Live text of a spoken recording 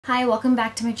Hi, welcome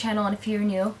back to my channel, and if you're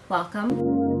new, welcome.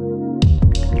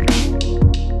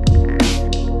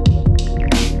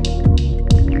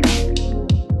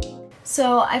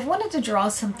 So I've wanted to draw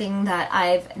something that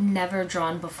I've never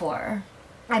drawn before.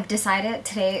 I've decided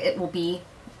today it will be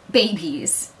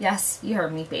babies. Yes, you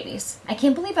heard me, babies. I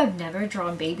can't believe I've never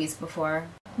drawn babies before.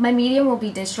 My medium will be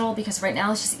digital because right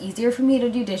now it's just easier for me to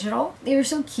do digital. They were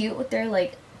so cute with their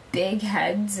like big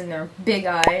heads and their big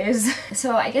eyes.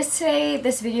 So I guess today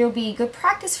this video will be good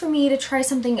practice for me to try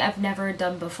something I've never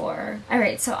done before.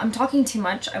 Alright, so I'm talking too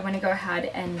much. I want to go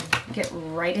ahead and get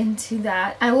right into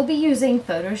that. I will be using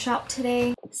Photoshop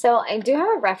today. So I do have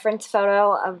a reference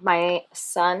photo of my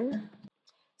son.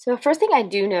 So the first thing I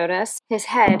do notice, his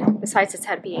head, besides his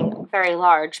head being very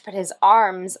large, but his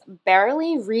arms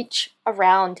barely reach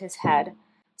around his head.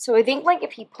 So I think like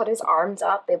if he put his arms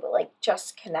up, they would like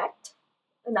just connect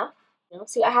enough. You know,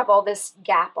 see I have all this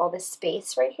gap, all this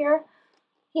space right here.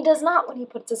 He does not when he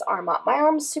puts his arm up. My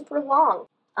arm's super long.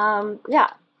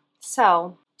 Yeah.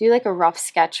 So do like a rough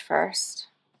sketch first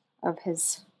of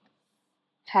his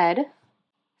head.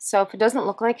 So if it doesn't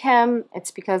look like him,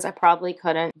 it's because I probably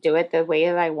couldn't do it the way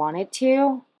that I wanted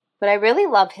to. But I really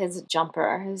love his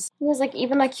jumper. He has like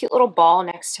even a cute little ball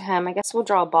next to him. I guess we'll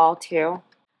draw a ball too.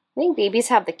 I think babies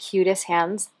have the cutest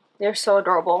hands. They're so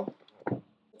adorable.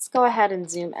 Let's go ahead and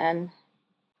zoom in.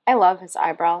 I love his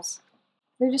eyebrows.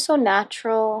 They're just so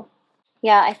natural.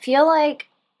 Yeah, I feel like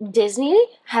Disney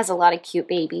has a lot of cute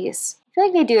babies. I feel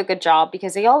like they do a good job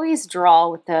because they always draw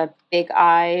with the big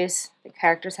eyes. The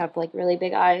characters have like really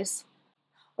big eyes.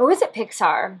 Or was it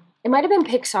Pixar? It might have been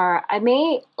Pixar. I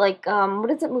may like, what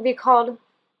is that movie called?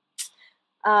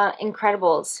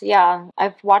 Incredibles. Yeah,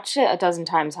 I've watched it a dozen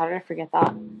times. How did I forget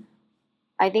that?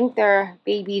 I think their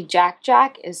baby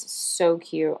Jack is so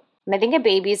cute. When I think of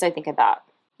babies, I think of that.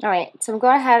 Alright, so I'm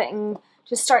going ahead and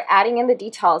just start adding in the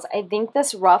details. I think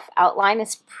this rough outline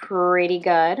is pretty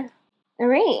good.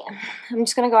 Alright, I'm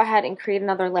just going to go ahead and create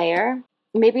another layer.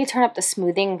 Maybe turn up the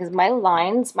smoothing because my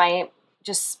lines, my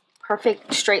just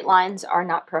perfect straight lines are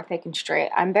not perfect and straight.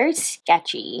 I'm very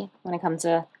sketchy when it comes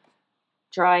to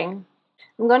drawing.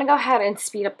 I'm going to go ahead and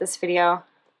speed up this video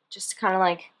just to kind of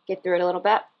like get through it a little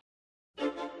bit.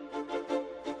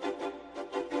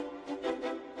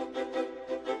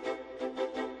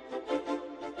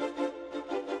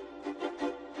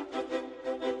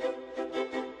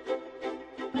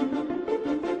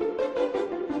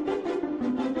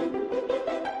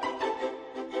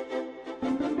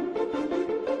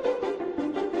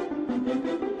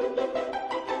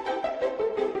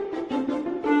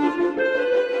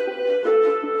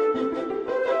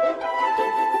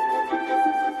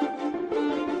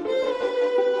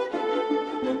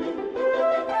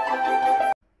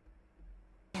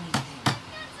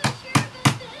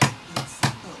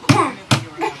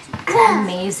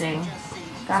 Amazing.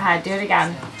 Go ahead, do it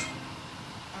again.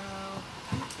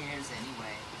 Who cares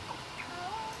anyway?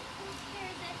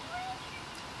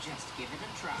 Just give it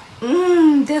a try.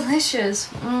 Mmm, delicious.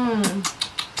 Mmm.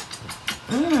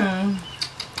 Mmm.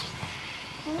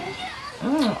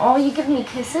 Mmm. Oh, you give me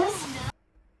kisses?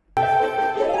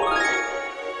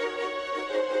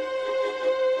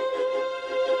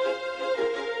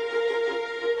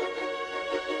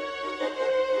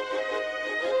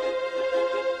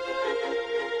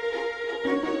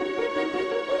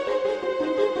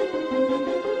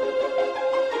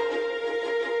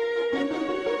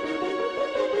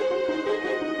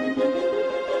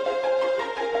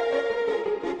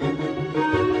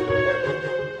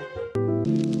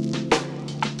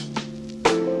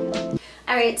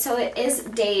 Alright, so it is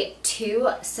day 2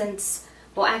 since,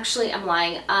 well actually I'm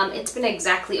lying, it's been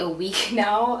exactly a week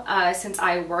now since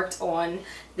I worked on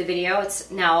the video. It's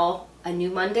now a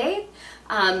new Monday.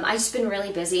 I've just been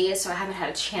really busy, so I haven't had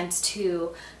a chance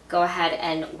to go ahead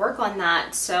and work on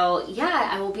that. So yeah,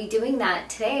 I will be doing that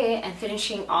today and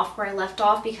finishing off where I left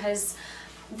off because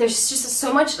there's just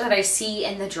so much that I see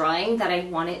in the drawing that I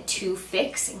wanted to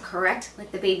fix and correct,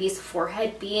 like the baby's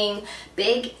forehead being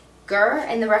bigger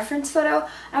in the reference photo.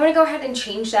 I want to go ahead and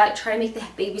change that, try to make the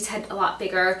baby's head a lot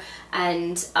bigger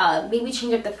and maybe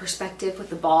change up the perspective with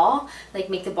the ball, like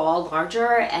make the ball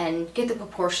larger and get the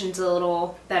proportions a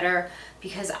little better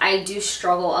because I do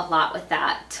struggle a lot with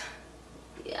that.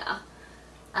 Yeah.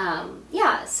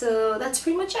 Yeah, so that's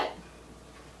pretty much it.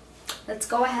 Let's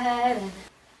go ahead and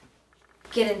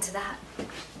get into that.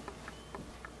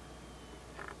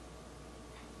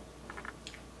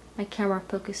 My camera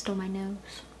focused on my nose.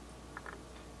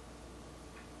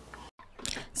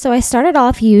 So I started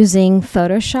off using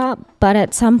Photoshop, but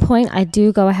at some point I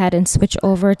do go ahead and switch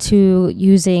over to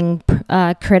using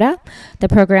Krita, the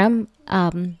program.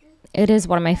 It is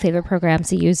one of my favorite programs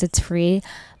to use. It's free.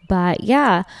 But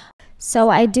yeah, so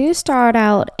I do start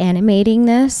out animating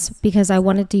this because I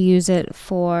wanted to use it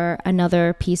for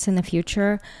another piece in the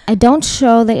future. I don't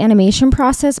show the animation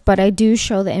process, but I do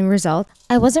show the end result.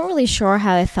 I wasn't really sure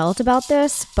how I felt about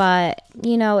this, but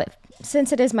you know,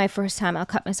 since it is my first time, I'll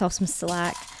cut myself some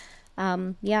slack.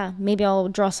 Yeah, maybe I'll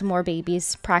draw some more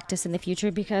babies, practice in the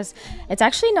future, because it's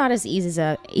actually not as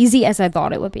easy as I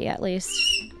thought it would be, at least.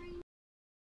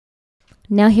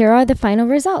 Now here are the final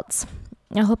results.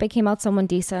 I hope it came out somewhat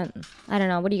decent. I don't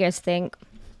know, what do you guys think?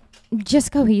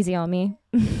 Just go easy on me.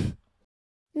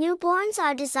 Newborns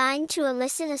are designed to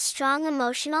elicit a strong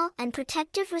emotional and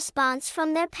protective response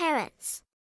from their parents.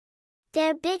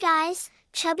 Their big eyes,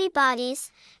 chubby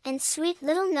bodies, and sweet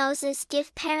little noses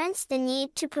give parents the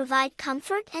need to provide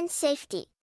comfort and safety.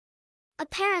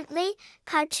 Apparently,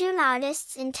 cartoon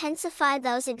artists intensify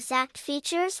those exact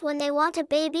features when they want a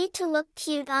baby to look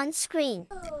cute on screen.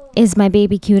 Is my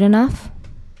baby cute enough?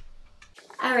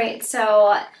 Alright,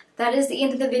 so that is the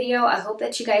end of the video. I hope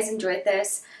that you guys enjoyed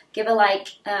this. Give a like,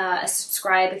 a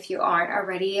subscribe if you aren't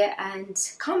already, and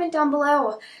comment down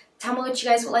below. Tell me what you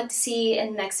guys would like to see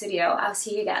in the next video. I'll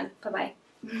see you again.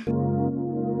 Bye-bye.